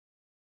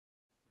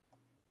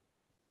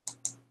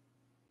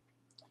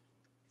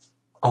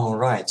All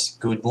right,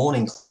 good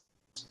morning.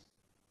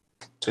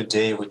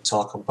 Today we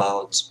talk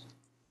about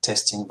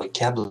testing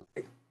vocabulary.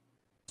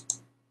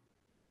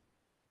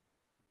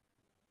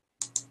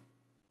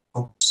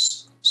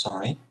 Oops,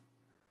 sorry.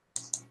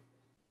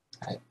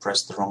 I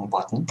pressed the wrong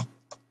button.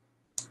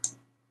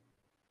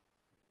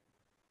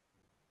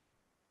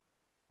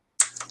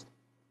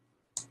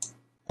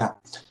 Yeah.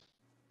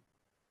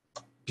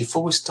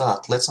 Before we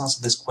start, let's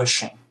answer this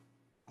question.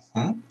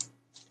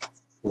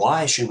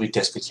 Why should we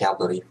test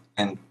vocabulary,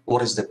 and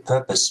what is the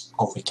purpose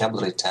of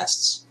vocabulary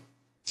tests?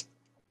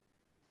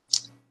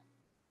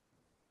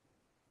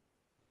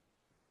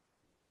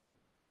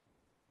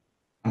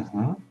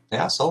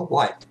 Yeah, so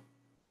why?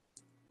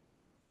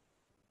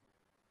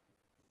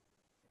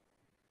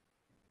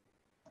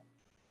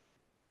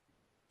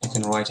 You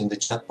can write in the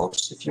chat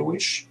box if you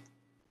wish.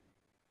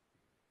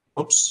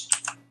 Oops.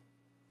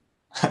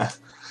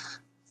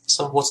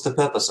 So what's the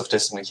purpose of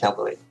testing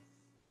vocabulary?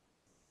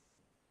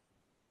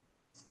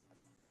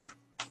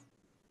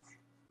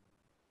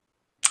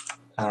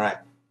 All right.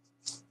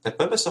 The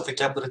purpose of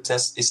vocabulary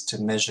test is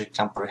to measure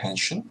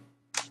comprehension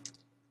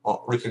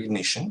or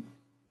recognition,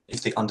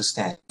 if they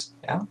understand,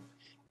 yeah,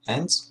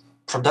 and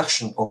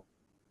production of,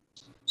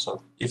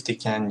 so if they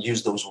can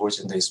use those words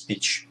in their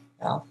speech,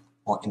 yeah,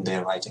 or in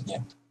their writing,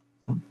 yeah.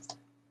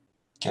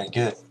 Okay,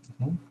 good.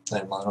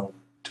 They want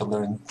to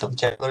learn the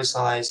vocabulary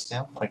size,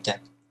 yeah, okay.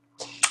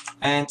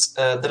 And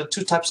there are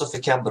two types of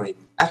vocabulary: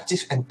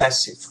 active and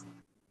passive.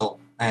 So,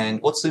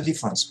 and what's the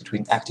difference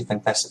between active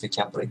and passive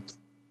vocabulary?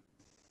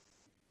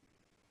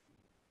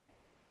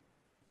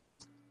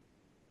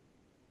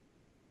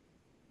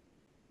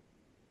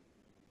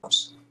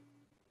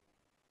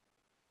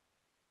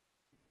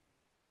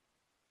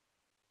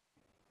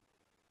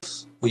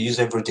 We use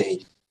every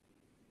day.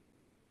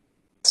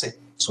 That's it.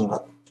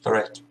 Sungat.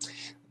 Correct.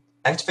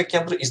 Active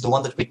vocabulary is the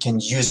one that we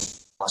can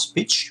use in our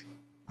speech.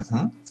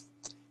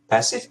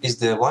 Passive is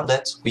the one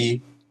that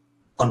we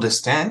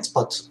understand,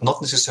 but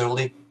not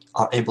necessarily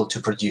are able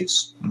to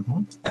produce.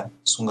 Yeah,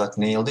 Sungat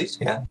nailed it.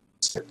 Yeah,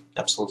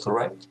 absolutely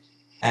right.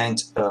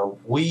 And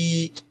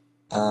we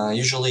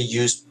usually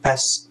use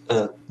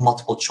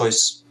multiple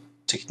choice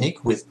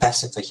technique with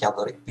passive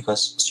vocabulary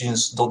because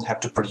students don't have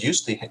to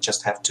produce; they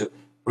just have to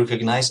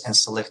recognize and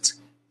select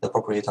the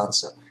appropriate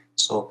answer.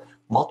 So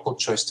multiple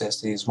choice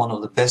test is one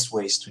of the best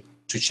ways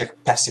to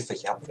check passive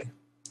vocabulary,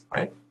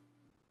 right?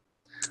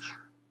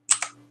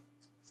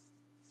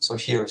 So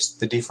here's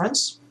the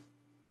difference.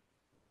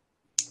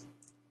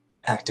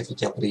 Active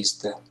vocabulary is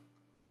the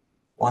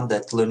one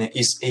that learner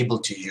is able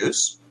to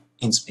use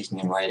in speaking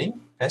and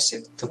writing.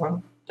 Passive, the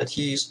one that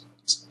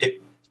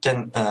it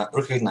can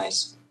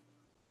recognize.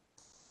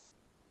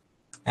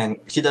 And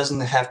he doesn't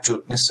have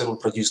to necessarily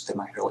produce them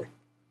actually.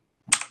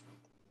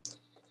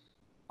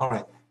 All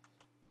right.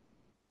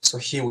 So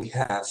here we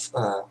have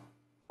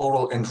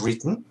oral and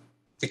written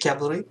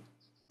vocabulary,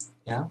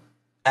 yeah,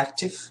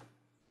 active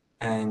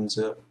and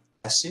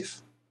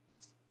passive.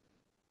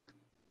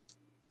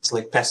 It's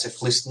like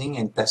passive listening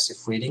and passive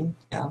reading,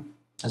 yeah,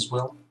 as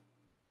well.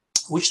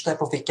 Which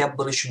type of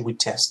vocabulary should we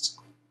test?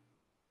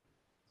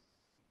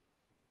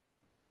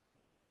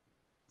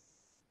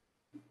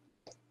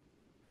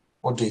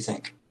 What do you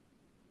think?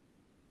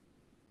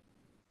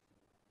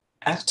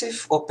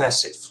 Active or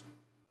passive?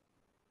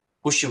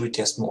 Who should we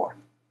test more?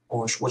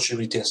 Or what should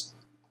we test?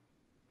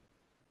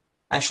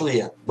 Actually,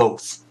 yeah,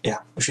 both. Yeah,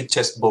 we should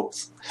test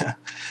both.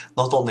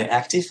 Not only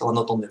active or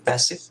not only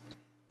passive.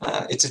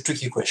 It's a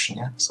tricky question,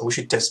 yeah? So we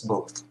should test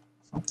both.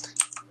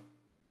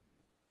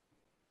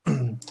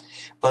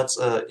 But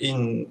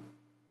in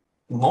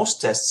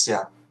most tests,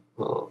 yeah,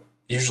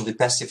 usually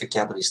passive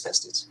vocabulary is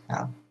tested,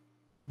 yeah?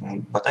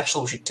 But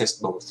actually we should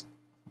test both.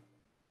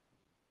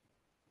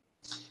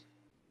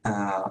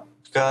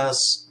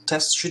 Because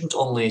tests shouldn't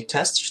only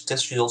test,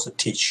 tests should also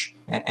teach.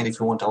 And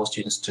if we want our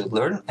students to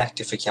learn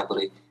active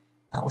vocabulary,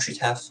 we should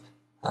have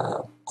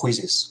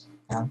quizzes.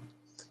 Yeah?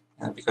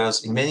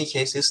 Because in many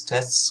cases,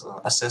 tests,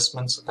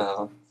 assessments,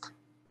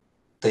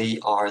 they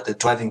are the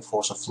driving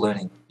force of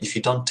learning. If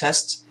you don't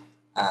test,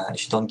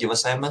 if you don't give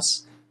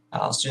assignments,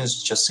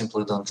 students just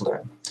simply don't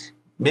learn.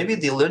 Maybe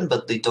they learn,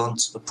 but they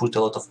don't put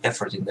a lot of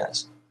effort in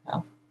that.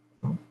 Yeah?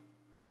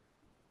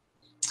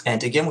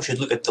 And again, we should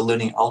look at the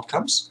learning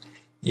outcomes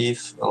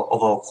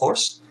of our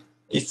course.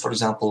 If, for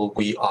example,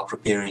 we are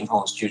preparing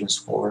our students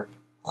for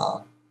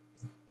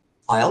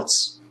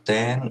IELTS,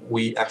 then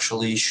we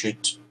actually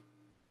should,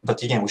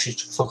 but again, we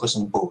should focus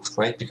on both,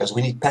 right? Because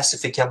we need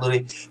passive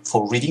vocabulary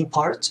for reading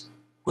part,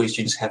 where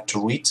students have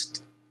to read.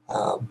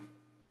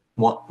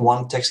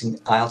 One text in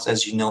IELTS,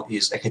 as you know,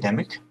 is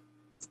academic,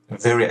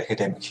 very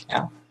academic,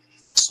 yeah?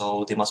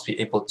 So they must be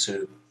able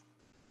to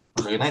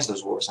recognize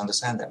those words,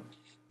 understand them.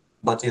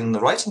 But in the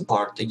writing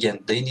part,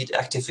 again, they need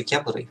active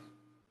vocabulary.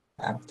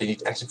 They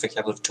need active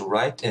vocabulary to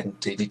write, and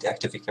they need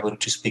active vocabulary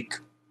to speak.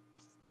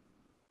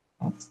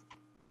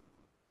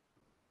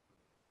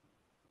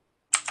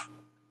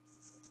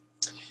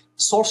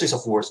 Sources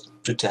of words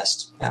to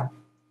test. Yeah.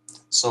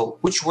 So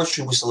which words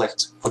should we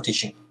select for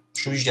teaching?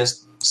 Should we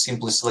just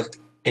simply select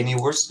any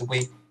words that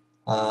we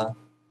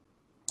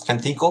can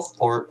think of,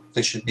 or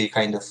there should be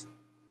kind of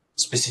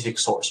specific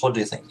source? What do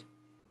you think?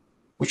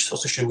 Which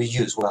sources should we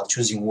use while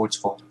choosing words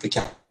for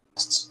vocabulary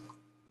tests?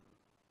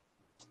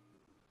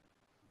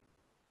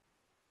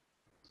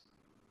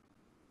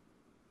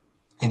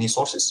 Any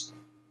sources?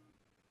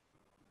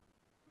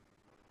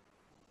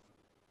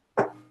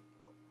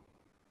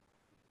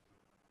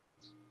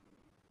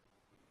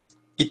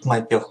 It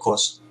might be, of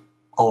course,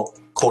 our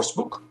course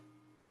book.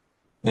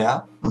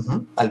 Yeah,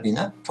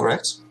 Albina,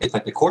 correct. It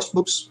might be course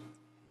books.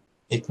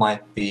 It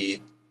might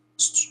be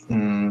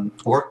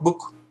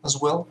workbook as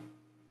well.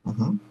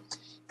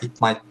 It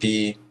might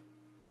be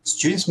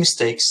students'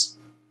 mistakes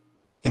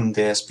in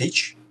their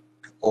speech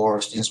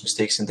or students'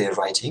 mistakes in their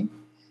writing.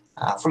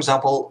 For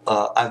example,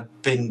 I've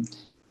been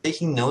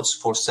taking notes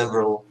for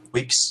several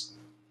weeks,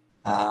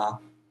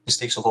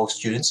 mistakes of our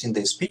students in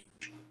their speech,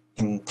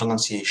 in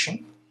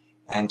pronunciation,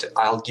 and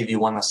I'll give you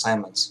one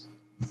assignment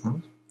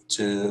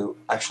to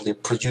actually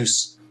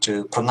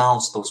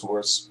pronounce those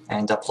words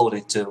and upload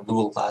it to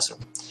Google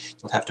Classroom.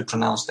 You'll have to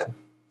pronounce them.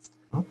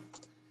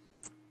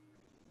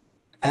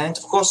 And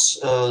of course,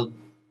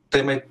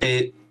 there might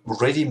be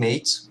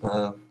ready-made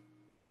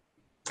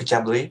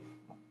vocabulary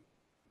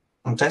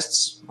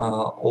tests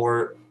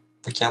or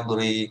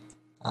vocabulary,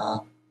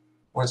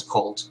 what's it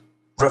called?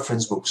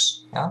 Reference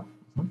books. Yeah.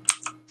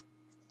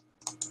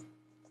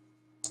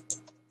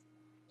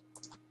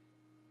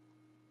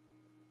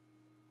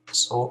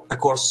 So of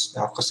course,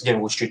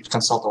 again, we should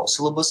consult our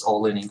syllabus, our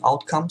learning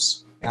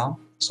outcomes. Yeah.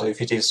 So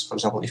if it is, for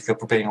example, if you're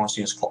preparing our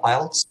students for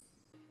IELTS,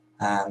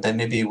 then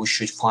maybe we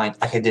should find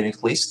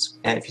academic lists.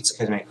 If it's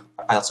academic,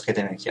 IELTS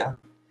academic, yeah,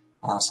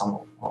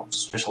 some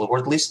special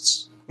word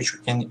lists which we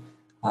can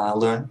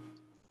learn,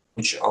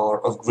 which are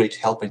of great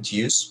help and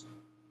use.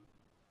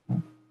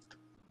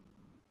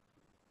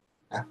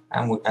 Yeah.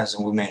 And as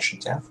we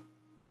mentioned, yeah.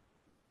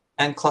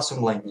 And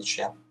classroom language,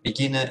 yeah.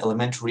 Beginner,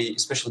 elementary,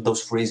 especially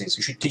those phrases.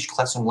 You should teach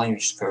classroom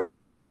language first.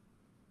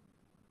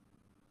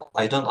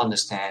 I don't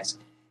understand.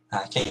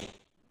 Can you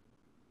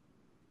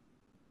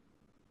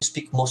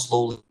speak more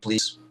slowly,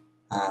 please?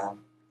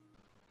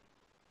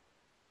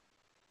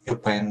 Your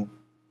pen.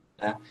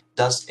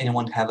 Does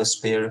anyone have a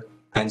spare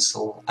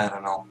pencil? I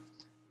don't know.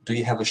 Do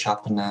you have a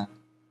sharpener?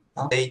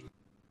 Say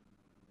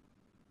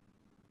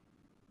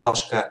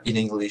rubashka in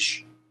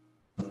English.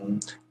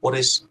 What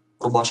is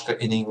rubashka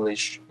in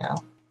English? Yeah.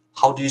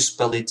 How do you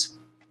spell it?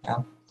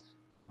 Yeah.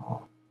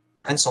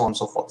 And so on and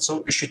so forth.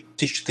 So you should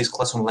teach this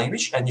classroom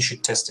language and you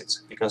should test it,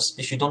 because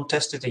if you don't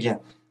test it again,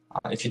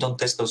 if you don't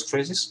test those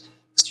phrases,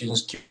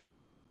 students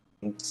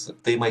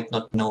they might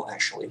not know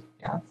actually.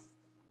 Yeah.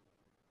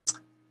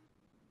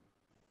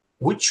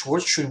 Which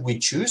words should we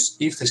choose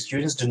if the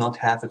students do not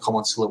have a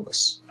common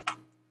syllabus?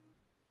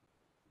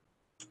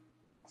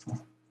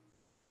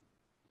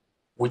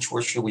 Which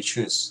words should we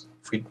choose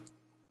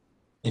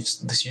if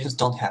the students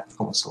don't have a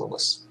common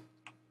syllabus?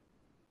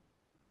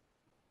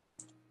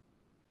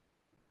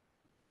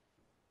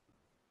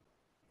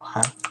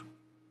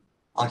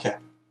 Okay.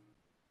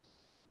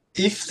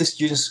 If the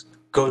students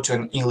go to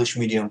an English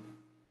medium,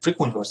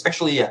 frequent words,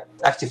 actually, yeah,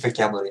 active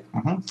vocabulary,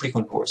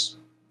 frequent words,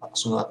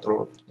 so not the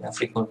word, yeah,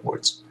 frequent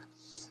words.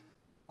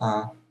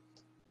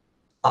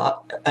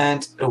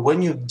 And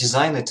when you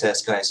design a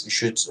test, guys, you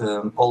should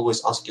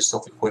always ask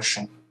yourself a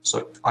question.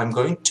 So I'm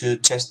going to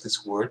test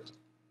this word,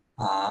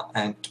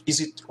 and is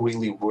it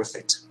really worth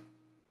it?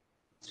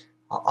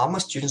 Are my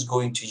students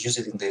going to use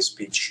it in their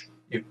speech?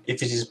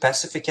 If it is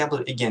passive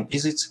vocabulary, again,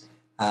 is it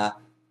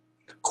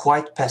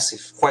quite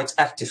passive, quite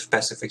active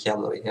passive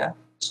vocabulary? Yeah.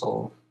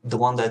 So the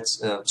one that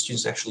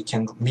students actually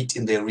can meet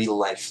in their real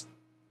life.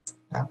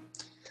 Yeah.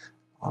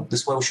 This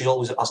is why we should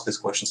always ask these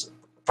questions.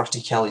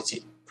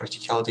 Practicality.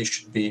 Practicality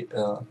should be,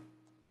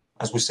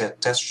 as we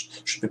said,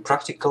 tests should be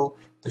practical.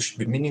 They should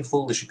be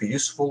meaningful. They should be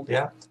useful.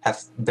 Yeah.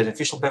 Have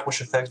beneficial backlash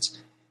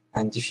effects.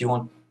 And if you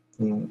want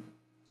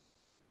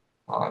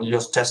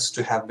your tests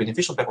to have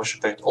beneficial backlash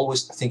effect,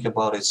 always think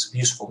about its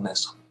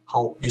usefulness.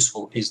 How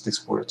useful is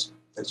this word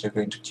that you're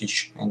going to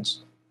teach and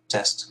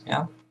test?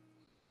 Yeah.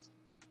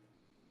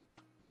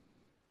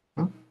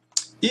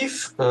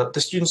 If the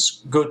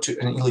students go to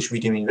an English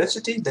medium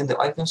university, then the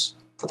items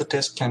for the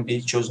test can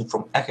be chosen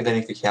from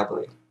academic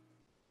vocabulary.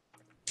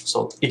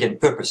 So again,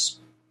 purpose,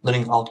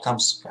 learning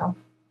outcomes. Yeah.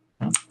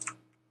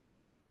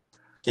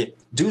 Okay,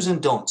 do's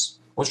and don'ts.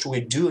 What should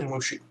we do and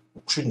what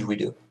shouldn't we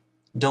do?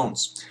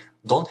 Don'ts.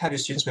 Don't have your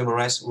students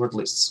memorize word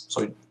lists.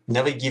 So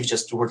never give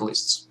just word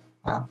lists,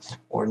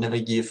 or never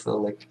give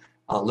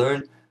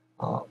learn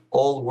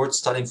all words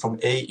starting from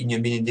A in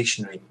your mini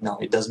dictionary. No,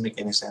 it doesn't make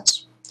any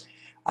sense.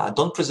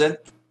 Don't present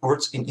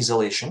words in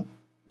isolation.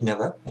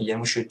 Never.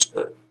 Again, we should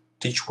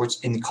teach words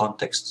in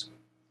context.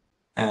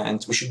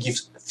 And we should give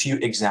a few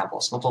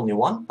examples, not only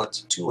one,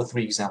 but 2 or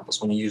 3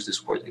 examples when you use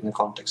this word in the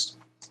context.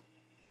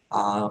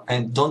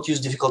 And don't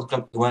use difficult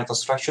grammatical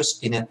structures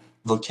in a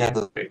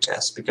vocabulary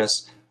test,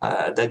 because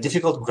the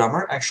difficult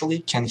grammar actually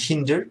can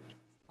hinder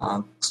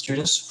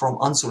students from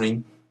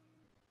answering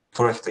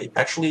correctly.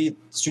 Actually,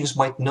 students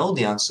might know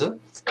the answer,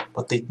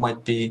 but it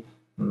might be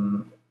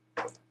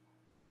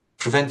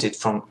prevent it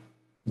from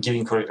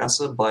giving correct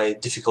answer by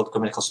difficult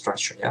grammatical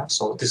structure. Yeah,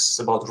 so this is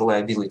about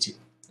reliability.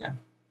 Yeah,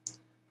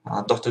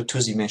 Dr.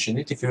 Tuzi mentioned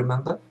it, if you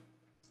remember.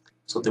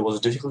 So there was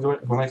a difficult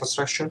grammatical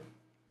structure,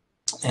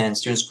 and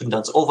students couldn't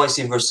answer, or vice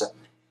versa.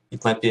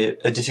 It might be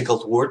a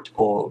difficult word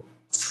or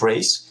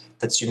phrase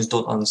that students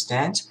don't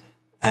understand,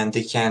 and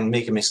they can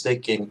make a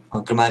mistake in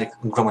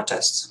grammar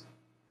tests.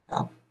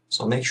 Yeah?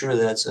 So make sure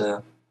that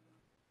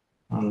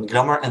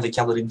grammar and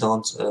vocabulary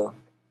don't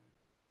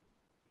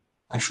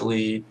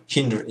actually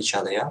hinder each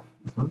other. Yeah,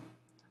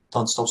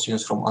 don't stop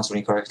students from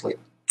answering correctly.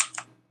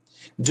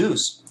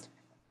 Do's: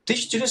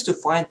 teach students to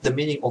find the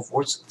meaning of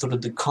words through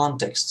the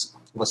context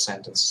of a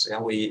sentence.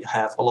 Yeah, we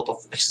have a lot of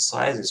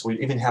exercises. We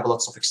even have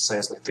lots of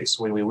exercises like this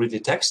when we read the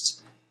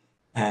text,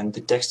 and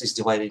the text is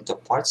divided into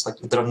parts. Like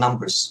there are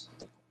numbers,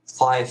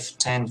 5,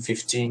 10,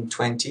 15,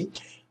 20,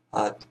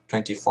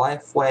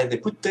 25. Why are they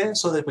put there?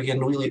 So that we can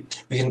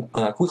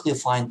quickly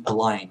find a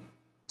line.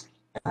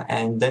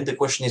 And then the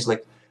question is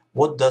like,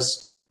 what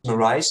does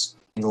summarize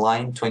in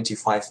line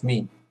 25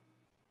 mean?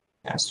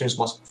 Yeah, students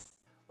must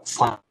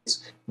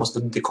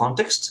look at the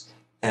context,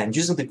 and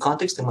using the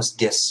context, they must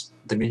guess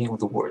the meaning of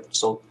the word.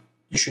 So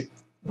you should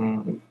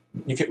you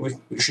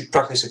should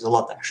practice it a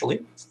lot,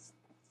 actually.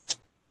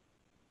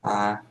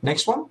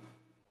 Next one,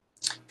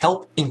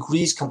 help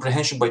increase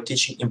comprehension by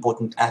teaching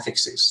important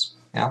affixes.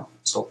 Yeah,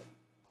 so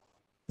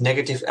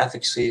negative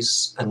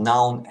affixes, a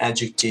noun,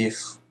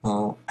 adjective,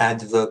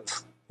 adverb.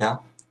 Yeah,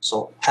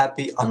 so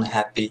happy,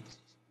 unhappy,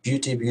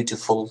 beauty,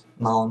 beautiful,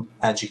 noun,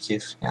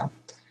 adjective. Yeah,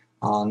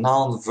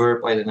 noun,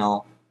 verb, I don't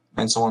know,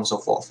 and so on and so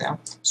forth. Yeah,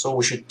 so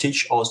we should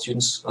teach our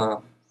students.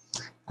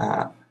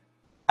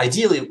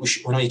 Ideally,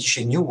 when we teach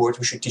a new word,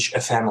 we should teach a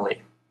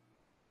family.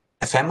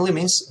 A family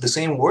means the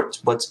same word,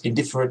 but in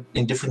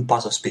different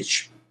parts of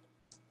speech,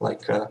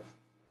 like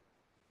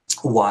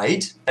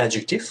wide,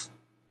 adjective,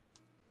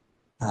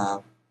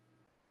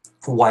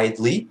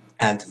 widely,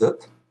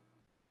 adverb,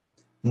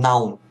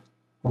 noun,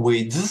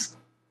 with,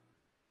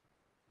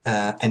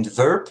 and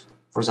verb,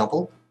 for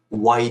example,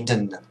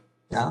 widen.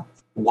 Yeah,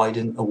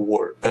 widen a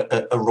word,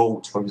 a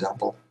road, for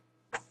example.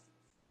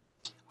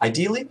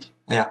 Ideally,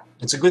 yeah,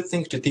 it's a good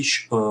thing to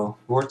teach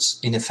words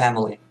in a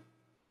family,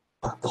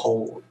 the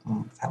whole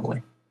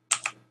family.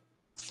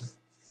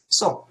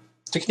 So,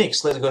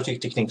 techniques, let's go to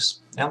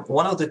techniques. Yeah,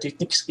 one of the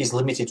techniques is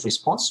limited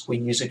response. We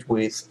use it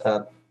with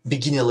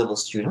beginner level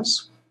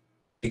students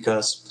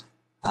because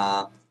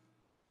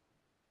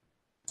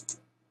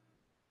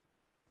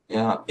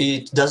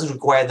it doesn't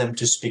require them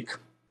to speak. You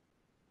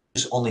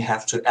just only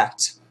have to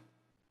act.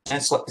 And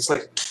it's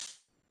like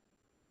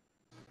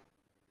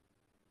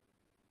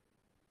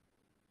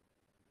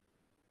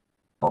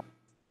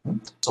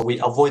so we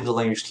avoid the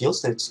language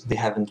skills that they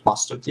haven't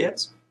mastered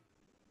yet.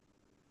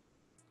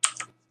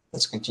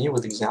 Let's continue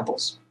with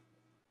examples.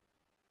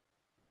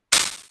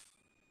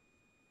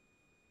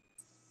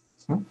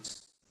 For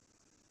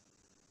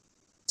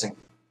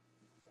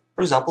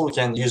example, we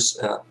can use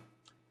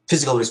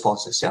physical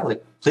responses. Yeah,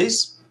 like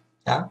please.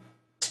 Yeah,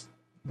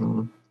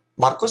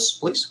 Marcos,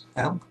 please.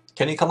 Yeah,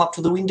 can you come up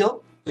to the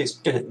window, please?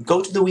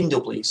 Go to the window,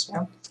 please.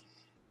 Yeah,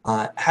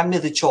 hand me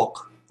the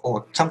chalk,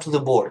 or come to the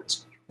board.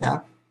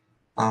 Yeah,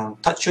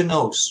 touch your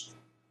nose,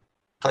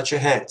 touch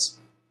your head.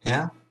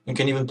 Yeah, you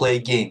can even play a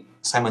game.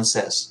 Simon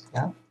Says.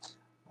 Yeah,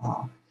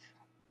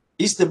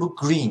 is the book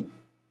green?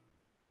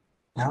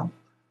 Yeah,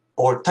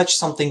 or touch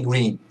something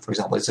green, for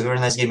example. It's a very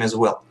nice game as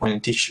well when you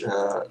teach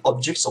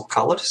objects or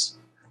colors.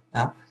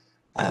 Yeah,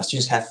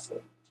 students have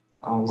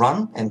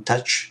run and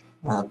touch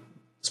a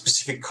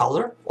specific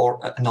color or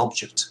an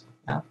object.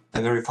 Yeah,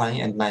 a very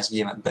funny and nice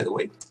game, by the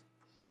way.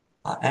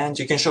 And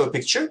you can show a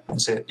picture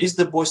and say, is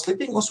the boy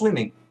sleeping or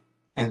swimming?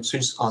 And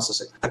students answer,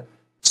 say,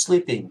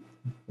 sleeping.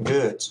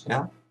 Good.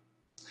 Yeah.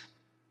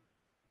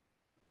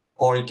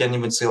 Or you can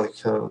even say like,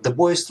 the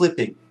boy is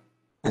sleeping.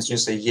 And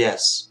students say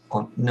yes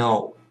or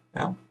no.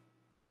 Yeah.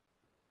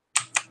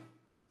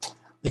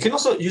 You can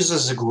also use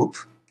this as a group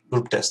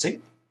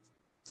testing.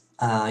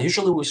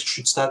 Usually we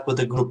should start with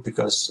a group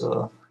because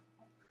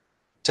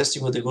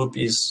testing with a group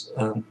is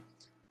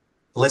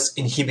less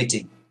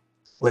inhibiting,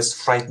 less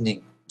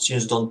frightening.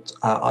 Students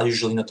are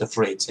usually not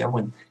afraid, yeah,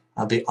 when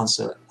they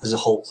answer as a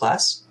whole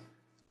class,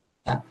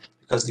 yeah,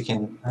 because they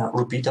can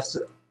repeat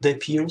after their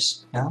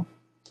peers, yeah,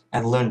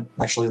 and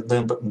actually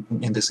learn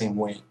in the same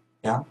way,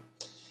 yeah.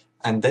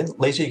 And then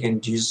later you can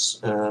use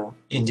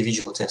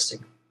individual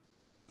testing.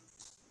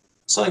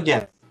 So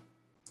again,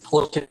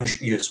 what can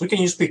we use? We can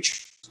use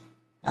pictures.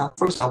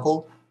 For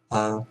example,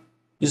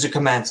 use a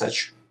command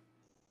such.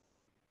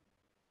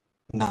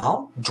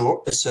 Now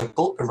draw a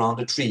circle around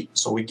a tree.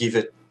 So we give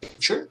a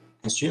picture,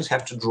 and students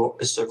have to draw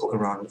a circle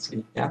around the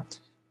tree. Yeah.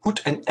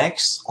 Put an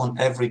X on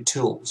every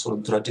tool. So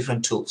there are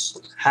different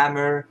tools: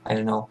 hammer, I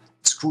don't know,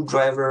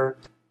 screwdriver,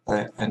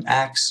 an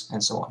axe,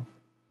 and so on.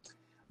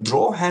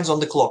 Draw hands on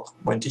the clock.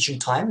 When teaching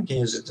time, you can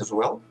use it as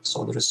well.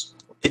 So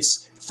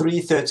it's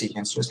 3:30,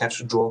 and students have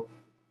to draw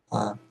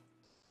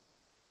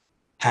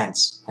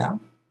hands. Yeah.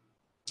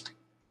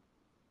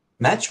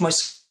 Match my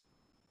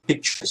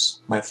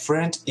pictures. My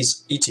friend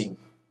is eating.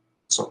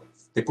 So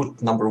they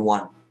put number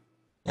 1.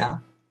 Yeah.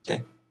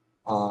 Okay.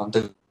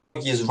 The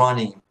dog is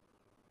running.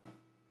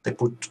 They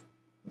put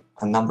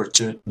a number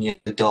 2 near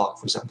the dog,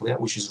 for example, yeah,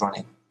 which is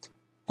running,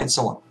 and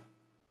so on.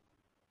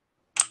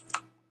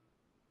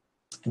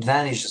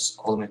 Advantages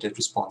of limited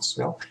response.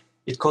 Well,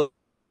 it calls,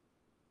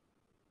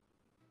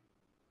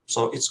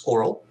 so it's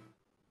oral,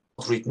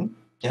 not written.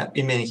 Yeah,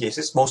 in many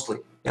cases, mostly.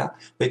 Yeah,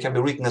 they can be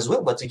written as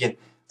well, but again,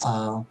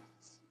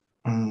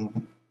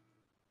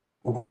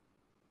 we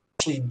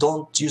actually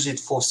don't use it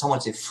for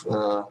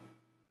summative.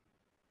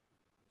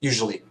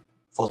 Usually,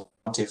 for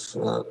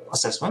summative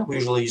assessment, we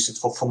usually use it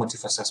for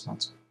formative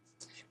assessment.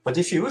 But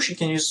if you wish, you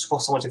can use it for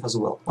summative as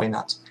well. Why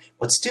not?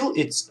 But still,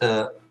 it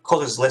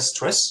causes less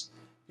stress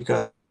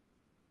because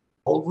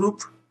whole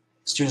group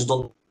students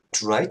don't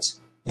write.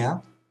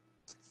 Yeah,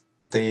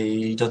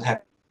 they don't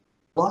have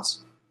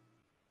lots,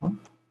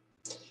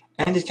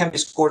 and it can be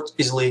scored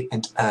easily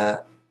and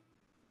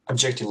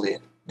objectively.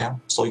 Yeah,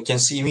 so you can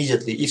see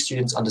immediately if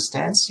students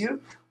understands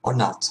you or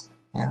not.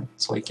 Yeah,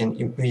 so you can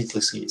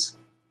immediately see it.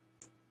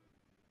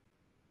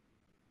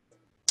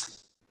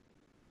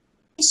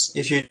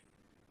 If you,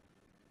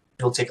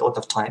 it will take a lot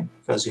of time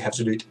because you have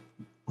to do it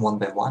one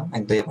by one,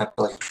 and they might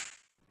be like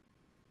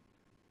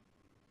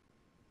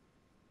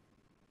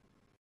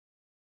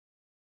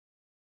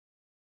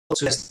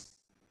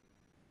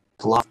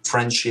a lot of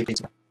friendship. You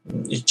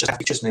just have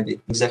pictures, maybe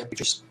exact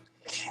pictures.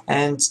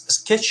 And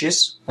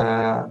sketches,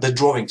 the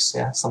drawings,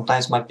 yeah,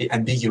 sometimes might be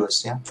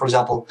ambiguous. Yeah, for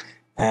example,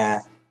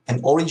 an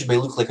orange may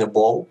look like a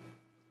ball.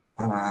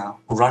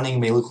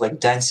 Running may look like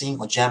dancing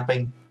or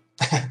jumping.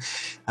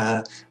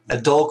 A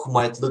dog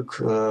might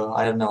look,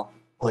 I don't know,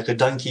 like a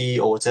donkey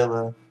or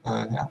whatever.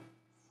 Yeah,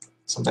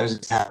 sometimes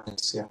it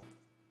happens. Yeah,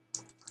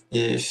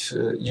 if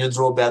you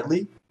draw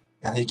badly,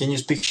 yeah, you can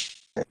use pictures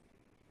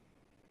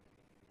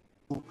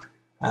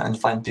and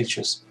find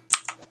pictures.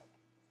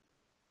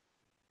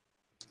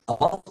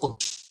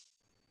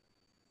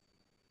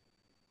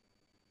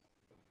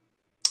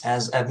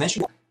 As I've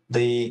mentioned,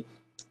 they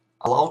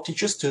allow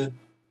teachers to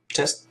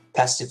test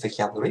passive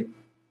vocabulary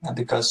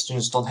because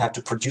students don't have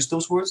to produce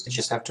those words, they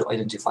just have to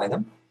identify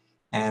them.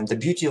 And the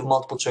beauty of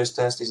multiple choice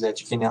test is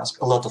that you can ask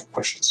a lot of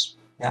questions.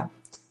 Yeah,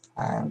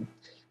 and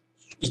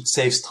it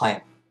saves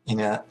time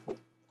in a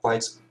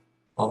quite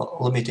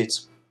limited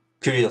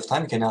period of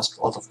time. You can ask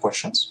a lot of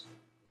questions.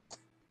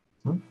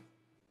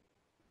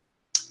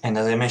 And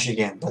as I mentioned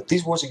again, but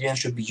these words again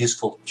should be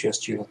useful to your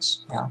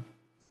students. Yeah,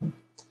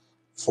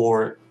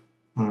 for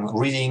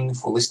reading,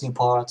 for listening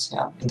parts.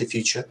 Yeah, in the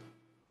future.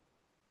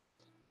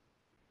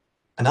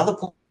 Another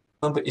point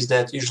is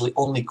that usually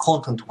only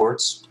content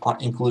words are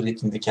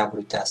included in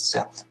vocabulary tests.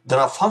 Yeah, there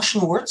are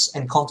function words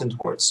and content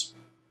words.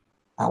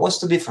 What's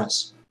the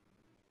difference?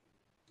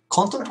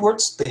 Content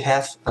words, they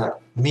have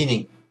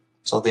meaning,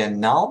 so they are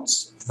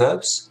nouns,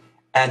 verbs,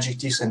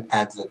 adjectives, and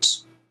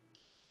adverbs.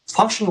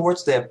 Function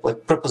words, they are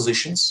like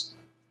prepositions,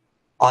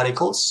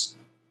 articles,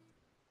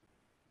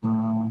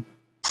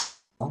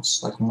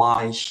 like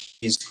my,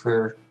 his,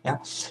 her. Yeah.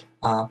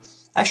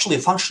 Actually,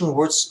 function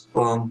words,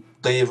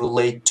 they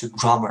relate to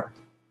grammar.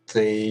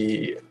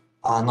 They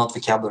are not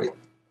vocabulary.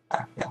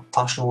 Yeah,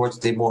 function words,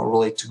 they more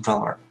relate to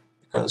grammar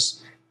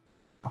because,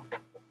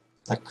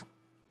 like,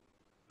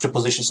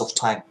 prepositions of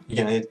time.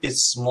 Again,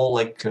 it's more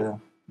like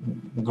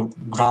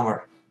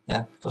grammar.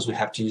 Yeah, because we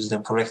have to use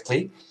them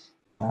correctly,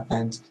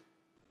 and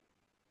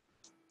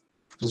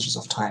prepositions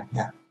of time.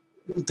 Yeah,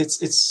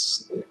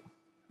 it's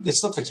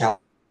not vocabulary.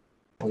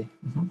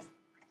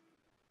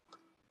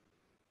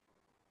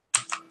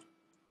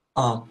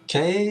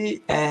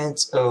 Okay, and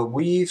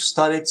we've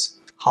studied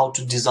how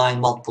to design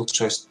multiple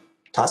choice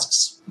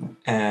tasks.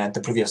 And the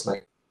previous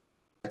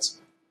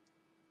slides,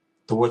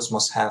 the words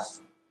must have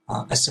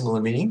a similar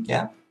meaning.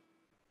 Yeah,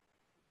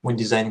 when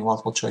designing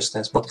multiple choice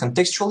tests, but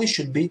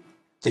contextually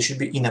they should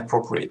be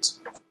inappropriate.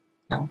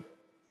 Yeah.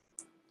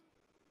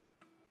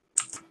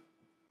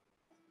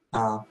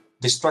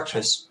 The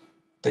structures,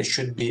 they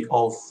should be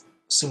of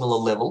similar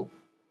level.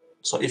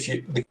 So if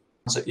the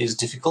answer is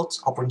difficult,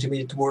 upper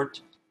intermediate word,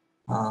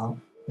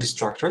 the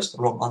structures, the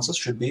wrong answers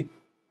should be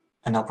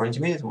an upper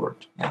intermediate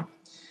word. Yeah,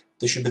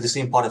 they should be the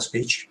same part of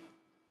speech.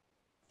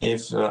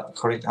 If the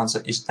correct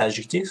answer is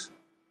adjective,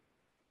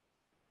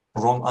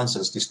 wrong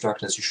answers, the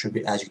structures should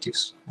be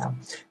adjectives. Yeah,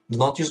 do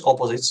not use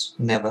opposites,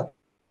 never.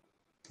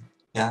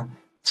 Yeah,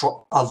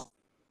 for other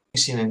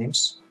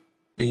synonyms,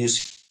 we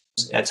use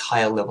at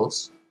higher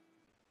levels.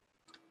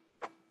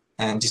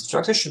 And the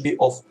structure should be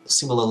of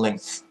similar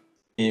length.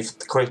 If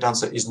the correct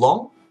answer is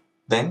long,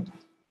 then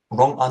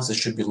wrong answer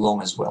should be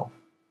long as well.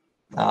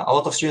 A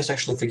lot of students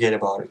actually forget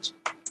about it.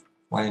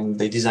 When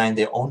they design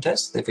their own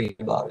tests, they forget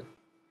about it.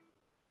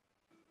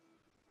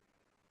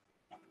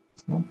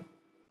 For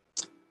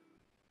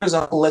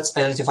example, let's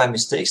identify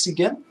mistakes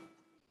again.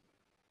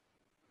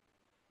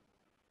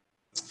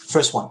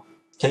 First one.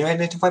 Can you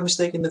identify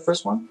mistake in the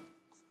first one?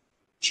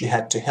 She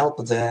had to help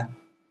the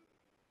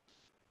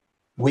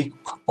weak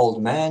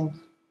old man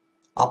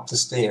up the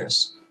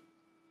stairs.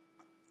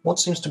 What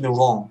seems to be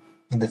wrong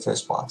in the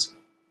first part?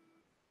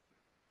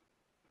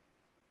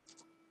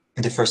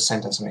 in the first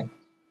sentence, I mean.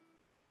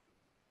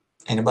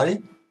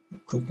 Anybody?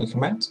 Quick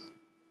comment?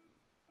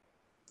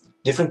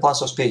 Different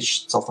parts of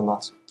speech, it's often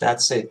not.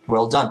 That's it.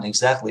 Well done.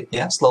 Exactly.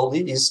 Yeah.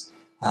 Slowly is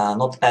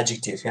not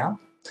adjective. Yeah.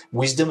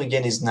 Wisdom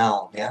again is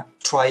noun. Yeah.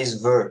 Try is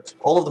verb.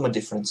 All of them are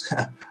different.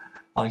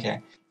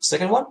 Okay.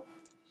 Second one.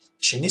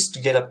 She needs to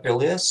get up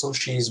earlier, so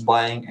she is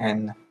buying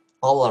an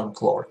alarm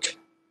clock.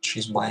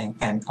 She's buying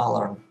an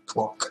alarm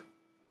clock.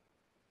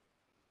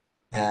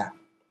 Yeah.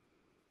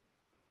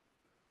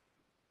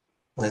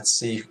 Let's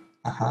see.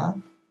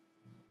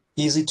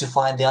 Easy to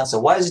find the answer.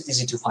 Why is it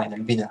easy to find,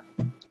 Albina?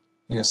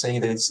 You're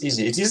saying that it's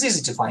easy. It is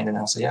easy to find an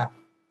answer, yeah.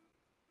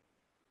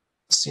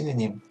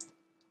 Synonym.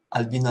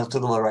 Albina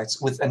Turla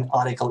writes with an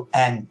article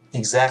N.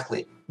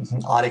 Exactly.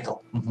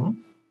 Article.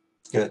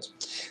 Good.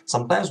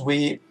 Sometimes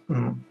we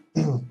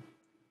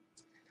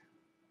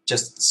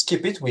just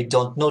skip it. We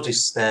don't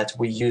notice that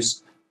we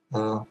use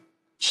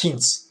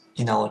hints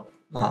in our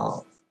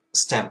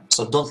stem.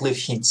 So don't leave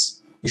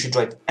hints. You should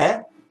write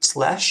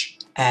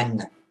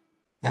a/n.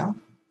 Yeah.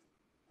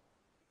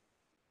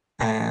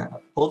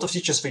 A lot of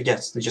teachers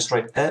forget. They just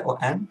write a or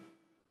n,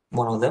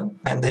 one of them,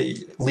 and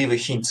they leave a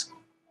hint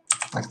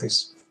like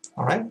this.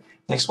 All right.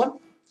 Next one.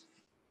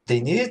 They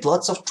needed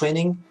lots of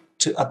training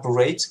to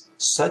operate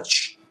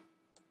such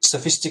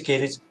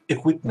sophisticated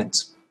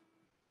equipment.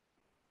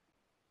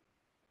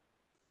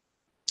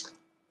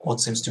 What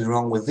seems to be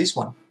wrong with this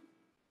one?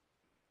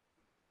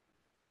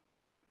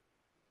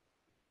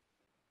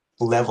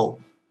 Level.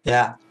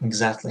 Yeah,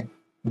 exactly.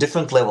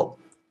 Different level.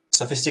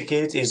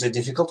 Sophisticated is a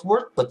difficult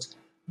word, but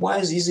why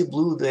is easy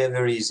blue? They're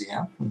very easy,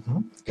 yeah?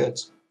 Good.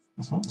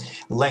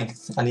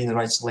 Length. Alina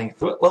writes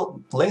length.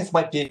 Well, length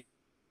might be...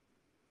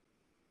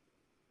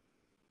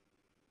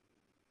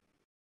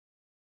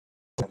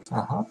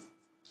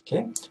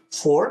 Okay.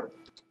 4.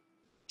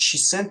 She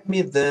sent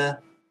me the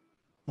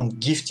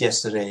gift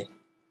yesterday.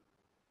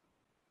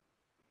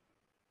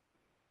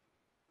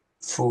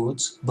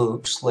 Food,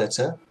 books,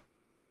 letter.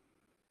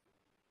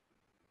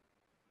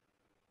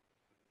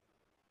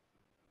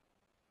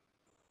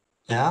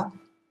 Yeah.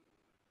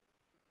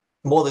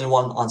 More than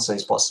one answer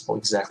is possible,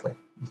 exactly.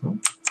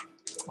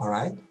 All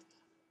right.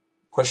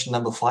 Question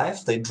number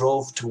 5. They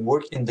drove to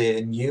work in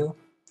their new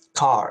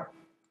car.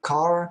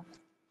 Car,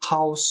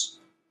 house,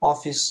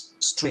 office,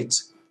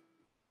 street.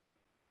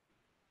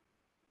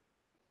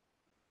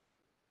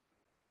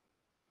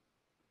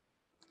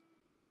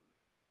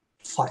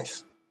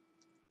 Five.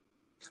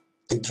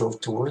 They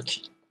drove to work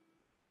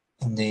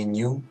in their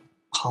new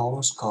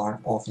house, car,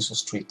 office, or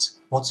street.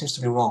 What seems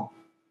to be wrong?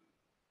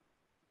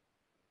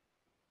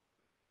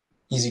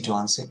 Easy to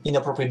answer.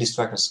 Inappropriate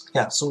distractors.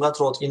 Yeah, Sumrat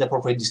wrote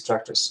inappropriate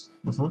distractors.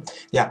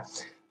 Yeah.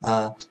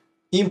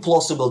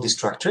 Implausible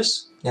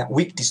distractors. Yeah,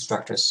 weak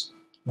distractors.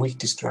 Weak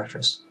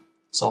distractors.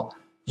 So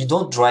you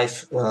don't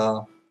drive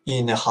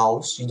in a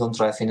house, you don't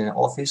drive in an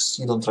office,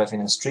 you don't drive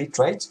in a street,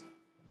 right?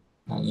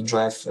 You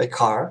drive a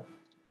car.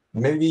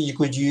 Maybe you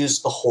could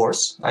use a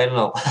horse. I don't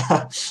know.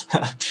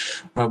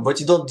 But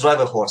you don't drive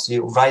a horse,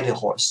 you ride a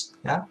horse.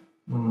 Yeah.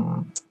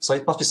 So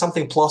it must be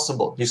something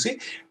plausible. You see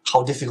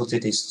how difficult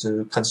it is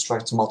to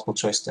construct multiple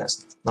choice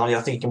tests. Now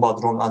you're thinking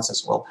about wrong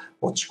answers. Well,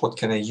 what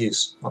can I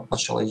use? What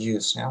shall I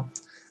use? Yeah.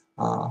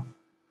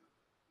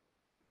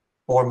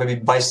 Or maybe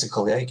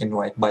bicycle. Yeah, you can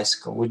write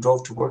bicycle. We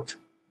drove to work.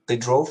 They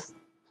drove,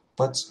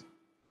 but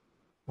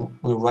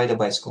we ride a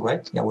bicycle,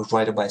 right? Yeah, we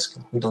ride a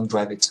bicycle. We don't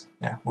drive it.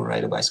 Yeah, we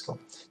ride a bicycle.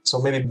 So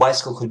maybe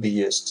bicycle could be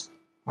used.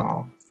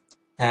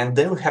 And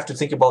then we have to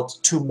think about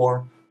 2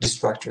 more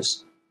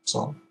distractors.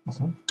 So,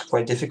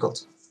 quite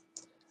difficult.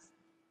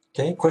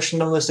 Okay, question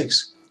number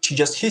 6. She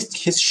just hit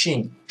his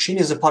shin. Shin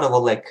is a part of a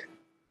leg.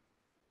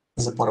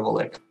 Is a part of a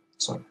leg.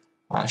 So,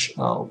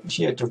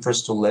 here it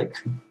refers to leg.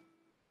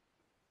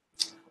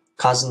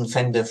 Cousin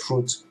fend the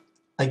fruit.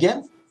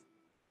 Again,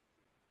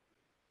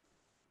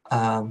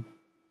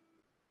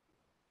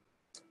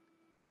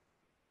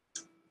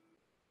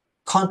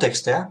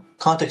 context, yeah?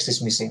 Context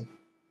is missing.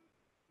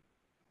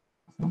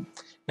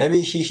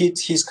 Maybe he hit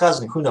his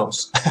cousin, who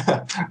knows?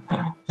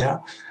 Yeah.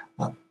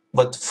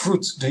 But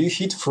fruit, do you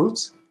hit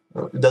fruit?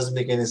 It doesn't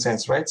make any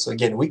sense, right? So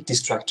again, weak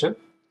distractor,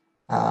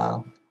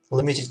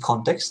 limited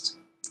context,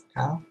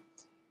 yeah?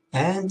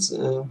 And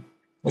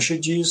we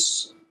should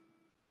use,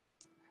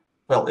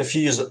 well, if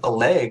you use a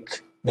leg,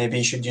 maybe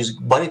you should use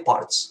body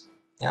parts,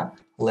 yeah?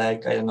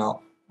 Leg, I don't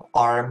know,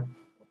 arm,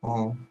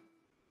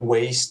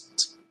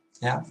 waist,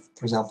 yeah,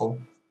 for example.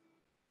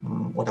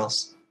 What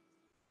else?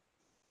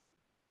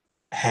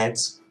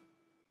 Heads,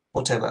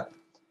 whatever.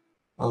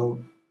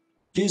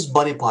 Use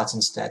body parts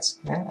instead,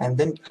 yeah? And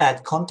then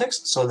add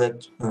context so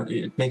that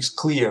it makes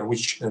clear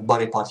which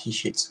body part he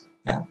hit.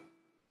 Yeah.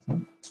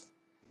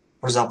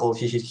 For example,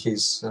 he hit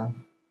his,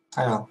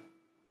 I don't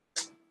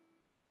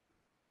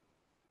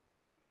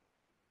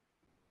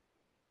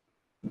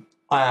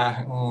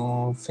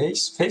know,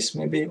 face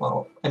maybe.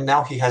 Well, and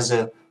now he has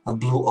a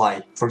blue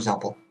eye, for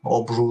example,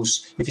 or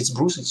bruise. If it's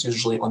bruise, it's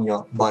usually on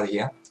your body,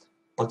 yeah.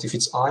 But if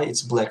it's eye,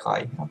 it's black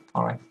eye. Yeah?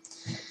 All right.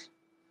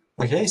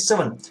 Okay,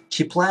 7.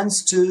 He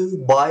plans to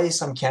buy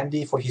some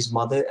candy for his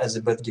mother as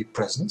a birthday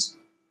present.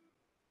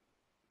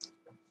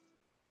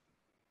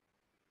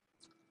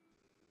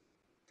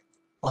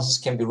 Answers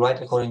can be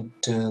right according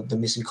to the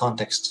missing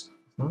context.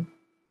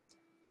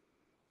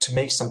 To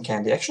make some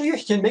candy. Actually,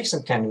 he can make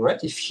some candy, right?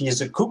 If he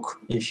is a cook,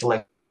 if he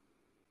like.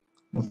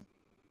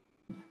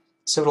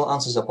 Several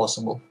answers are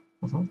possible.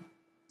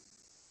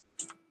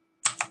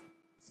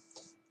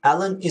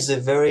 Alan is a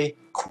very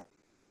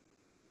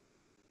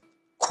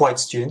quiet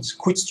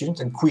student,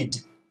 and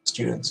quid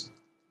student.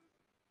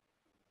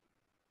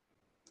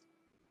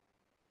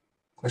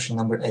 Question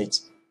number 8.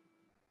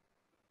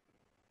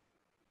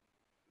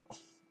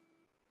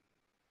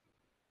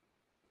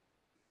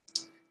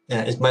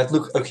 Yeah, it might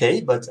look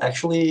okay, but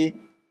actually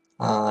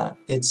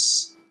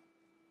it's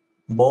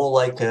more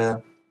like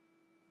a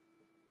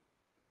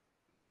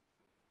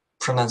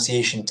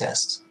pronunciation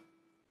test.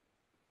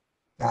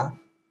 Yeah,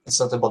 it's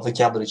not about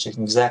vocabulary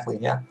checking exactly.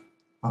 Yeah,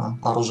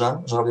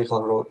 Aruzhan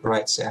Zhravlyakov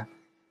writes. Yeah,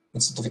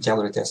 it's not a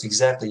vocabulary test.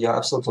 Exactly, you're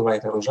absolutely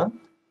right, Aruzhan.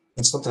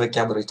 It's not a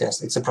vocabulary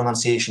test. It's a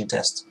pronunciation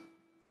test.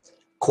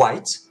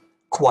 Quite,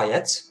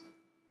 quiet,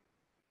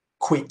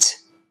 quit,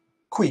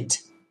 quid.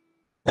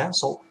 Yeah,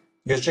 so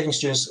you're checking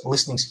students'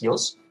 listening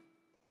skills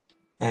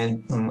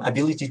and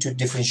ability to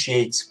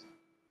differentiate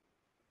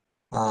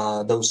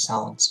those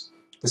sounds.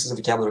 This is a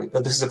vocabulary.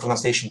 This is a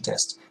pronunciation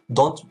test.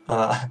 Don't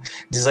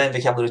design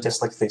vocabulary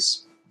tests like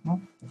this.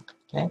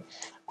 Okay.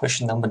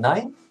 Question number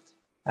 9.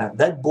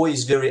 That boy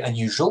is very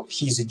unusual.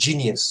 He's a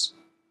genius.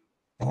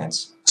 And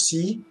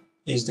C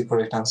is the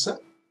correct answer.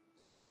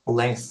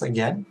 Length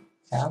again.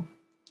 Yeah.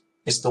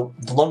 It's the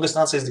longest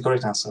answer is the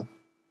correct answer.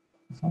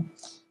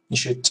 You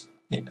should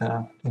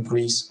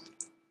increase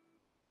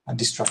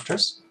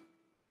distractors.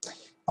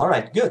 All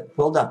right, good.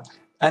 Well done.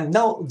 And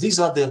now these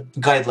are the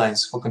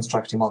guidelines for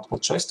constructing multiple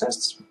choice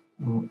tests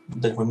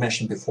that we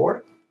mentioned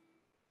before.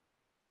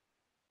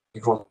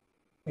 You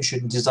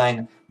should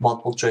design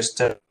multiple choice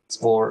tests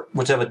or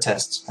whatever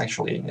tests,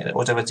 actually,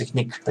 whatever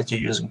technique that you're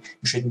using.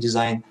 You shouldn't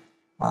design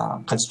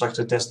construct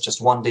a test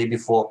just one day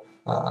before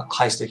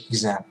high-stake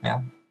exam.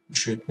 Yeah, you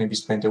should maybe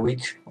spend a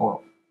week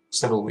or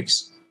several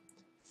weeks.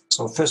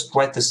 So first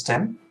write the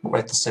stem,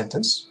 write the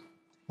sentence,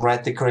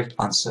 write the correct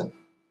answer,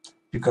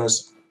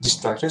 because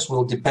distractors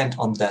will depend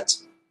on that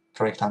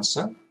correct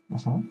answer.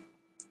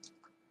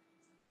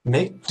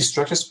 Make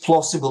distractors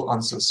plausible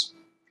answers.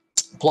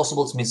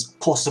 Plausible means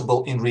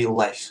possible in real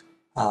life,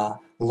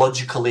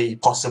 logically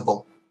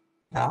possible.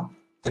 Yeah,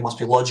 they must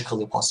be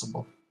logically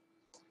possible.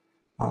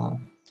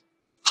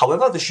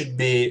 However, they should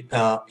be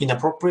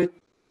inappropriate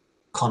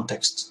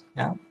context.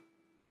 Yeah,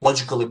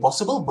 logically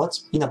possible, but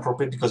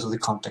inappropriate because of the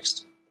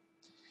context.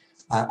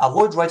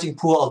 Avoid writing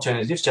poor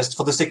alternatives just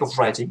for the sake of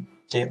writing.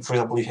 Okay, for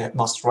example, you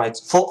must write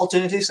 4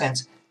 alternatives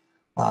and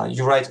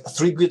you write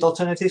 3 good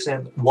alternatives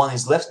and 1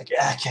 is left.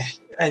 Okay,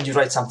 and you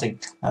write something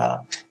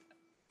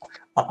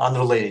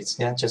unrelated.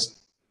 Yeah,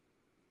 just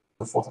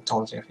the 4th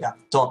alternative. Yeah,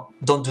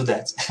 don't do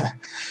that.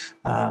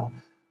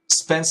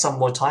 Spend some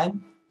more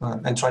time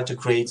and try to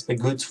create a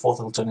good 4th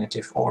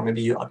alternative, or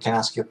maybe you can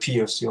ask your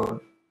peers,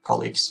 your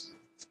colleagues.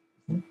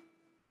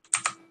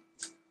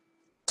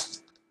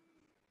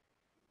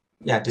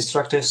 Yeah,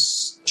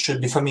 distractors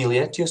should be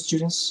familiar to your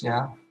students.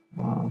 Yeah,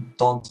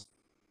 don't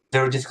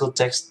very difficult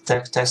test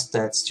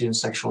that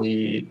students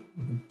actually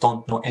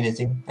don't know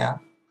anything. Yeah.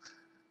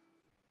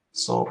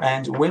 So,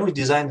 and when we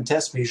design the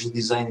test, we usually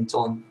design it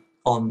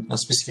on a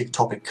specific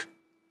topic.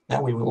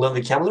 Yeah, we will learn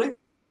vocabulary.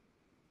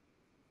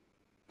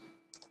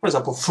 For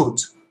example, food.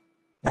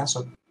 Yeah,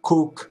 so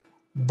cook,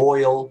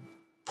 boil,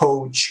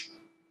 poach.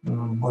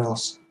 What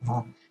else?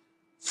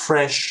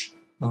 Fresh,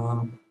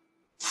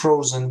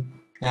 frozen.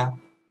 Yeah,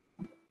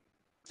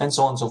 and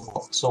so on and so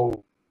forth.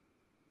 So,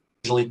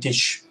 usually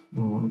teach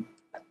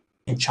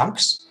in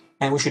chunks,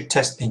 and we should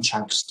test in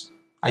chunks,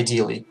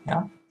 ideally.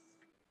 Yeah.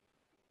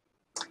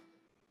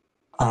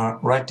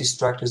 Write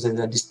distractors that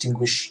are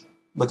distinguished,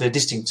 but they're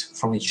distinct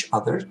from each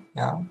other.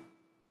 Yeah.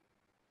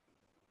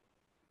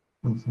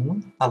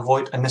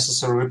 Avoid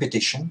unnecessary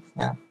repetition.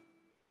 Yeah,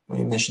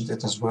 we mentioned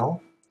that as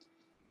well.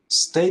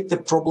 State the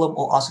problem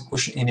or ask a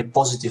question in a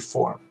positive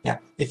form. Yeah,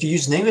 if you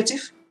use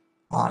negative,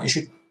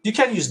 you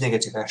can use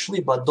negative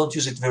actually, but don't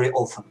use it very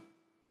often.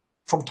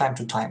 From time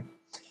to time,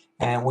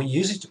 and when you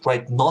use it,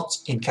 write not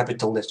in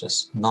capital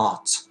letters.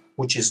 Not,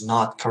 which is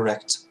not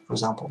correct. For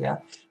example, yeah,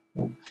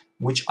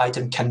 which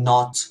item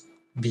cannot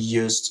be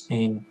used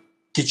in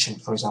kitchen,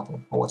 for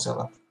example, or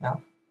whatever. Yeah.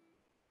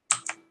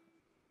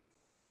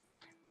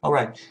 All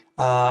right.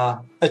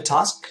 A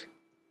task.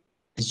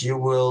 You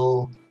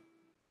will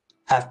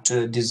have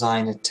to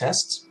design a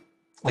test,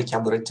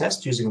 vocabulary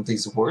test, using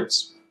these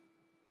words.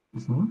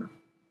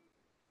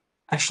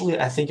 Actually,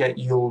 I think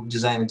you'll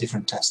design a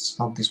different test,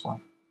 not this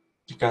one,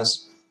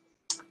 because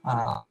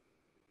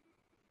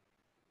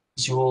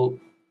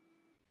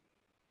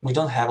we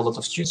don't have a lot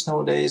of students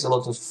nowadays. A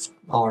lot of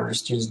our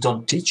students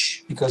don't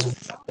teach because of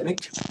the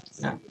pandemic.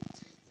 Yeah.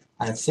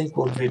 I think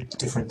we'll do it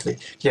differently.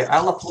 Yeah,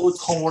 I'll upload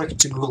homework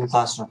to Google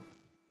Classroom.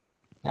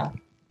 Yeah.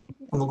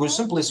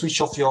 Umugulsum, please switch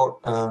off your...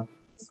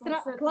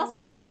 Class.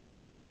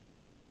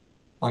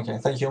 Okay,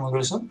 thank you,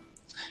 Umugulsum.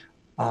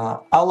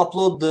 I'll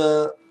upload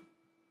the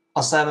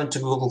assignment to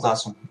Google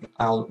Classroom.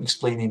 I'll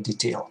explain in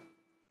detail.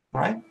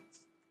 All right?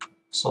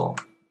 So,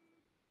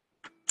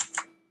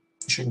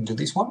 you shouldn't do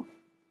this one.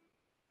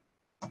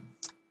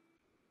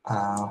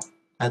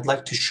 I'd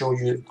like to show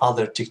you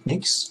other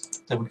techniques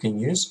that we can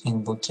use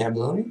in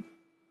vocabulary.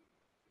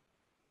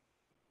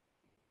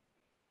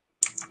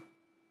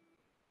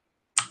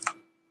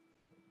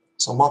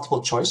 So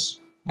multiple choice,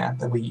 yeah,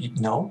 that we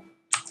know.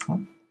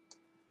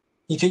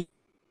 You can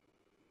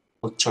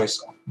use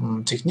choice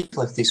technique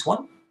like this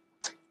one.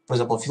 For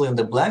example, fill in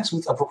the blanks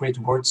with appropriate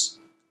words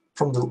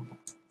from the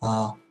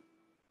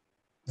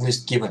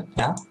list given,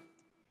 yeah.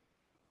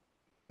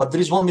 But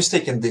there is one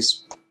mistake in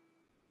this.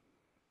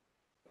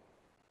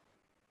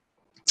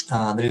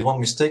 There is one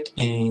mistake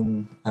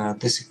in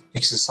this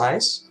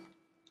exercise.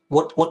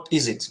 What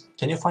is it?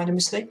 Can you find a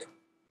mistake?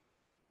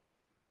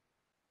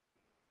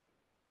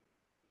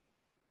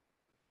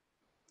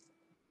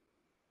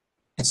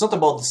 It's not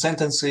about the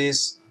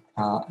sentences,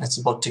 it's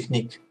about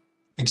technique.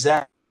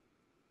 Exactly.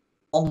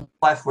 On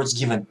 5 words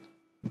given,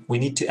 we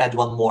need to add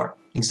one more.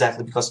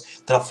 Exactly, because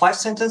there are 5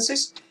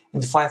 sentences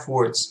and 5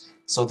 words.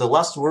 So the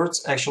last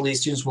words, actually,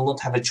 students will not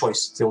have a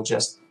choice.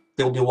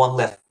 There'll be one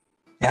left,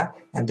 yeah,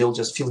 and they'll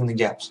just fill in the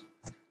gaps.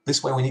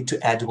 This way, we need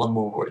to add one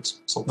more word.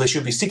 So there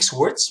should be 6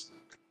 words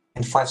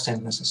and 5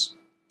 sentences,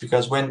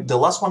 because when the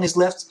last one is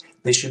left,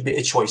 there should be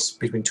a choice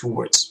between 2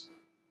 words.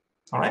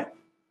 All right,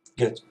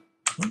 good.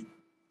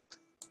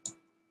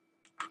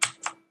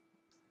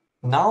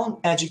 Noun,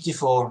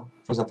 adjective, or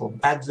for example,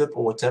 adverb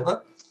or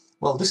whatever.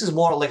 Well, this is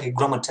more like a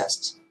grammar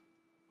test.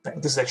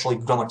 This is actually a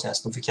grammar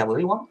test, the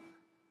vocabulary one.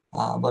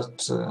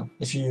 But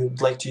if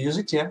you'd like to use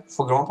it, yeah,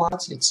 for grammar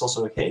parts, it's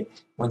also okay.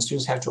 When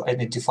students have to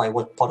identify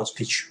what part of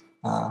speech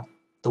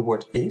the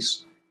word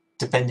is,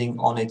 depending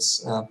on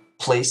its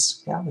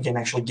place, yeah, we can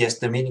actually guess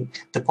the meaning,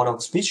 the part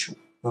of speech,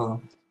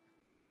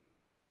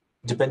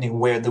 depending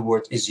where the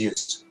word is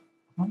used.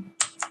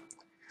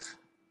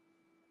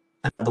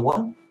 Another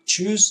one,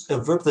 choose a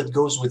verb that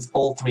goes with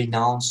all 3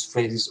 nouns,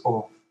 phrases,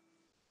 or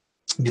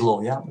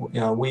below, yeah.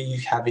 We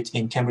have it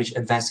in Cambridge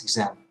Advanced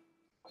Exam.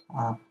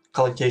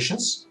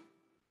 Collocations,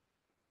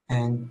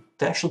 and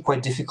they're actually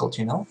quite difficult,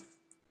 you know.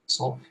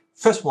 So,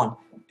 first one,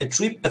 a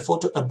trip, a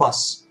photo, a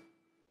bus.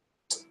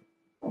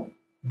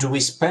 Do we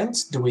spend,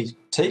 do we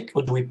take,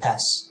 or do we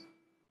pass?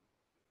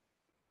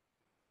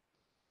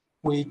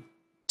 We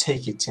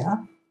take it,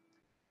 yeah.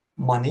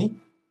 Money,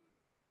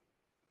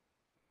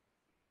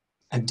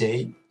 a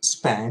day,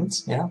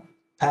 spent, yeah.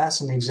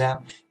 Pass an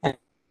exam, and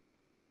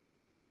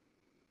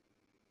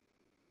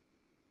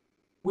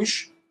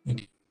wish. You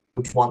can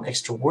put one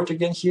extra word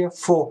again here.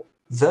 4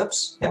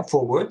 verbs, yeah,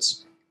 4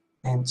 words,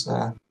 and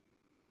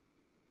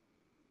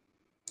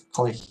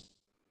call it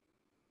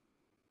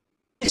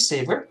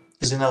saver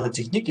is another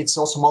technique. It's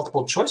also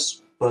multiple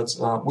choice, but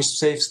we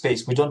save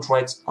space. We don't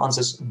write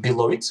answers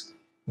below it.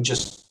 We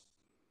just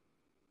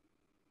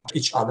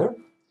each other,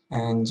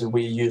 and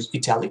we use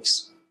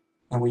italics,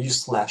 and we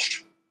use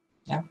slash.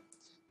 Yeah.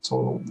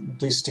 So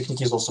this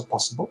technique is also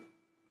possible.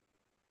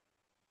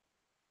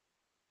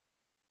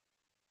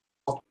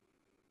 Of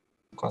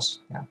course,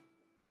 yeah.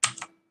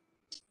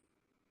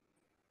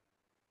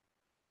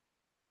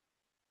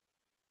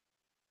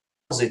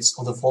 Opposites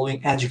of the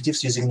following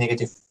adjectives using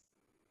negative.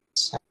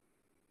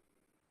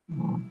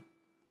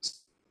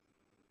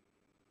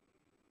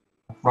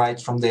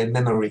 Right from their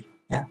memory,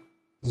 yeah.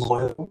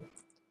 Loyal,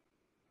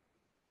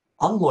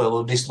 unloyal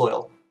or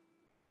disloyal,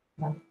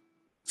 yeah.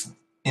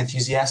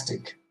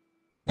 Enthusiastic,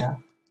 yeah.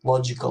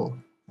 Logical,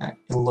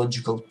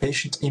 illogical,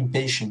 patient,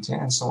 impatient,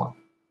 yeah, and so on.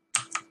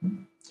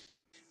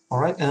 All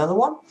right, another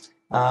one,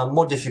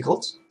 more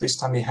difficult. This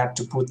time you have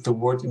to put the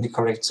word in the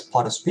correct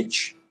part of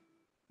speech.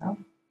 Yeah.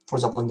 For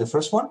example, in the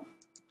first one,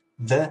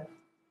 the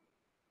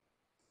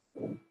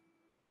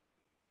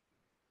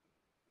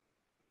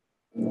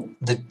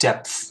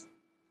depth,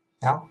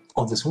 yeah,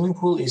 of the swimming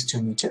pool is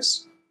 2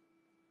 meters.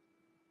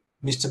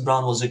 Mr.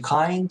 Brown was a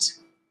kind,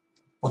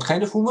 what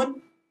kind of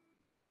woman?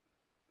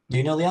 Do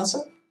you know the answer?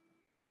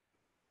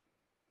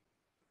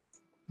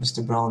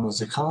 Mr. Brown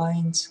was a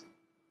kind,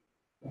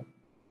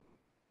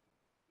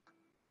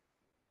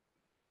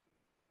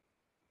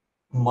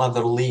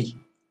 motherly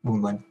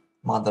woman.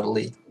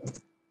 Motherly.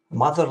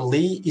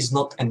 Motherly is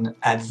not an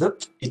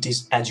adverb, it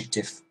is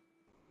adjective.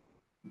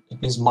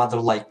 It means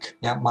mother-like,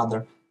 yeah,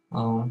 mother.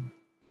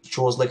 She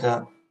was like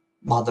a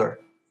mother.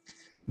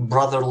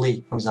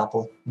 Brotherly, for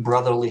example,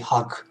 brotherly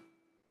hug.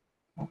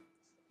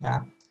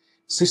 Yeah.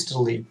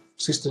 Sisterly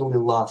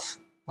love.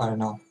 I don't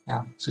know.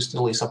 Yeah.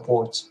 Sisterly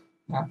support.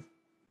 Yeah.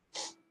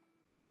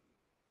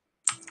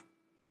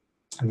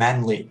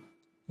 Manly.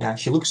 Yeah.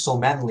 He looks so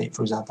manly,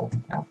 for example.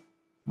 Yeah.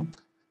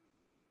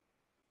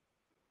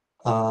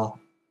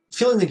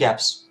 Fill in the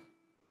gaps.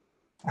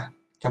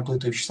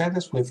 Complete each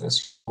sentence with a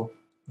single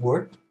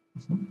word.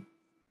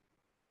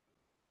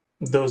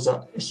 Those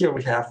are here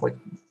we have like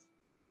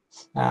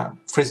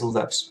phrasal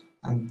verbs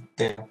and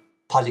they're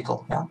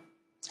particle. Yeah.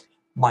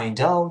 mind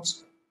out,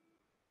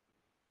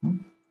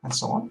 and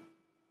so on.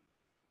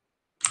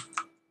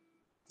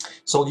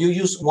 So you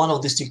use one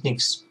of these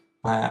techniques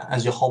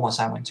as your home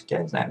assignment.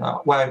 Okay, and,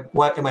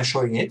 why am I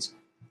showing it?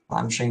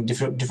 I'm showing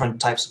different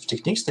types of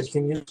techniques that you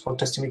can use for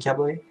testing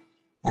vocabulary,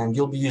 and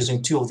you'll be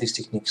using 2 of these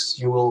techniques.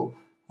 You will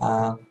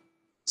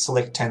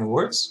select 10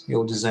 words.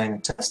 You'll design a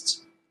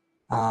test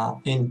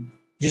in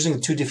using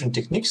 2 different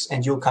techniques,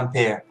 and you'll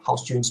compare how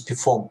students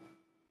perform.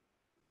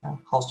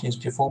 How students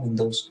perform in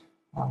those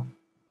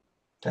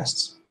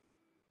tests.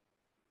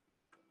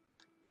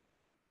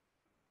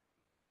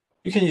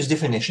 You can use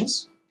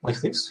definitions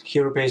like this. He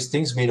repairs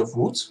things made of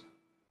wood.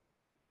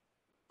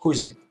 Who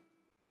is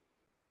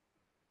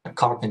a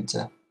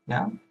carpenter?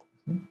 Yeah.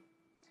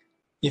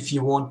 If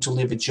you want to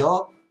leave a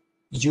job,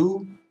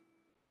 you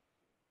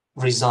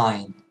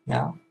resign.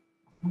 Yeah.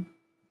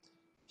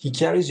 He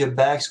carries your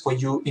bags for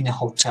you in a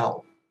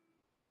hotel.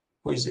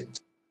 Who is it?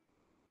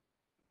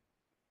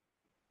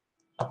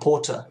 A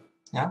porter.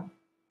 Yeah,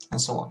 and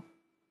so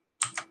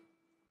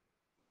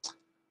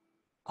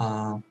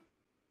on.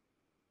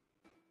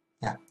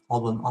 Yeah,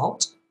 odd one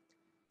out.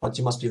 But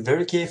you must be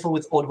very careful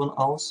with odd one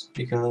outs,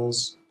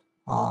 because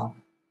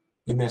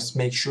you must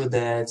make sure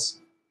that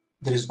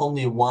there is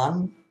only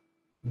one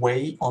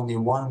way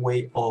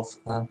of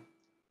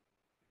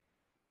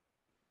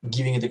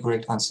giving it the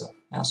correct answer.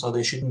 Yeah? So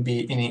there shouldn't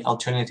be any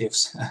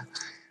alternatives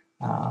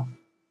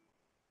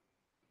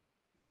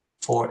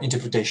for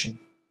interpretation.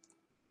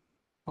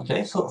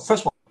 Okay, so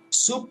first one,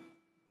 soup,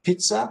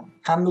 pizza,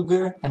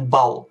 hamburger, and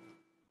bowl.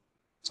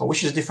 So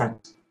which is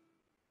different?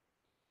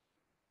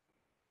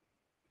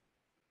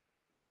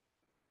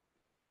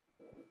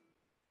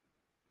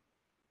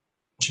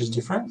 Which is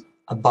different?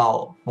 A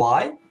bowl.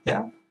 Why?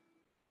 Yeah,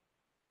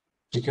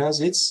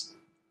 because it's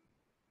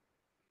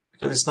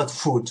not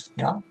food.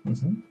 Yeah.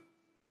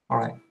 All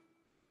right.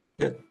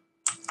 Good.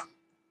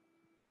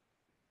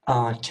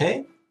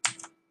 Okay.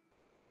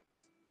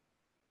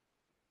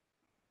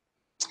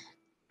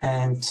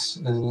 And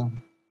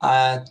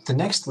at the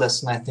next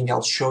lesson, I think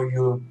I'll show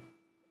you,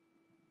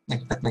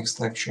 at next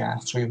lecture,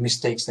 I'll show you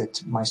mistakes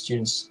that my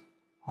students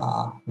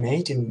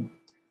made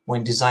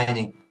when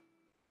designing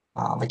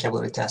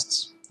vocabulary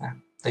tests.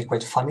 They're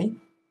quite funny,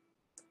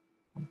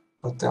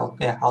 but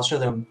I'll show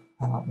them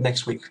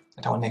next week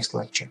at our next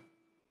lecture.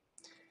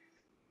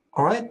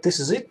 All right, this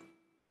is it.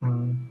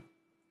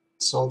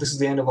 So this is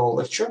the end of our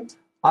lecture.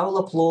 I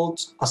will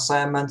upload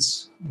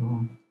assignments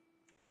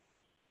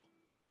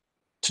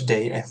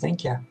today, I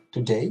think, yeah,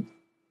 today.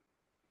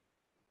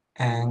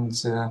 And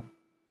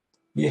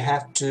you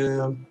have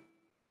to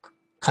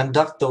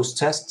conduct those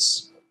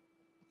tests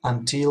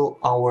until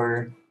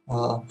our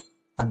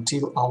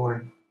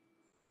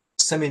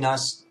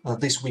seminars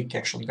this week,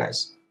 actually,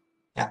 guys.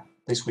 Yeah,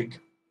 this week.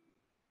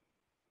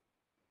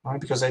 All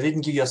right, because I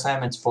didn't give you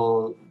assignments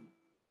for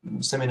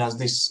seminars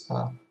this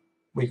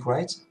week,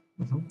 right?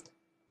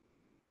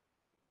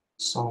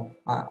 So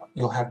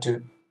you'll have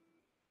to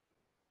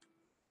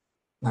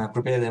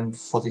prepare them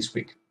for this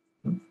week.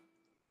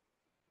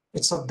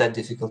 It's not that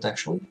difficult,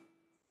 actually.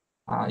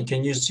 You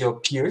can use your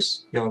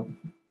peers, your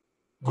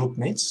group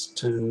mates,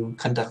 to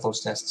conduct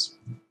those tests.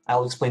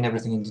 I'll explain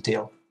everything in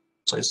detail,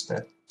 so it's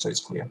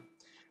clear.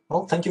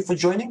 Well, thank you for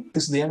joining.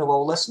 This is the end of our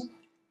lesson.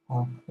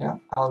 Yeah,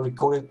 I'll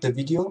record the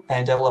video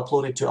and I will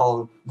upload it to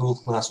our Google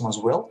Classroom as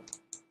well,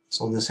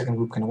 so the second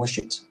group can watch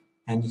it,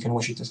 and you can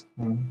watch it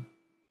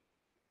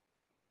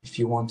if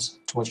you want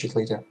to watch it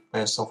later by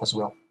yourself as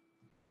well.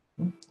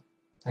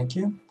 Thank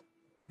you,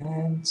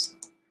 and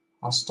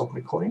I'll stop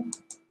recording.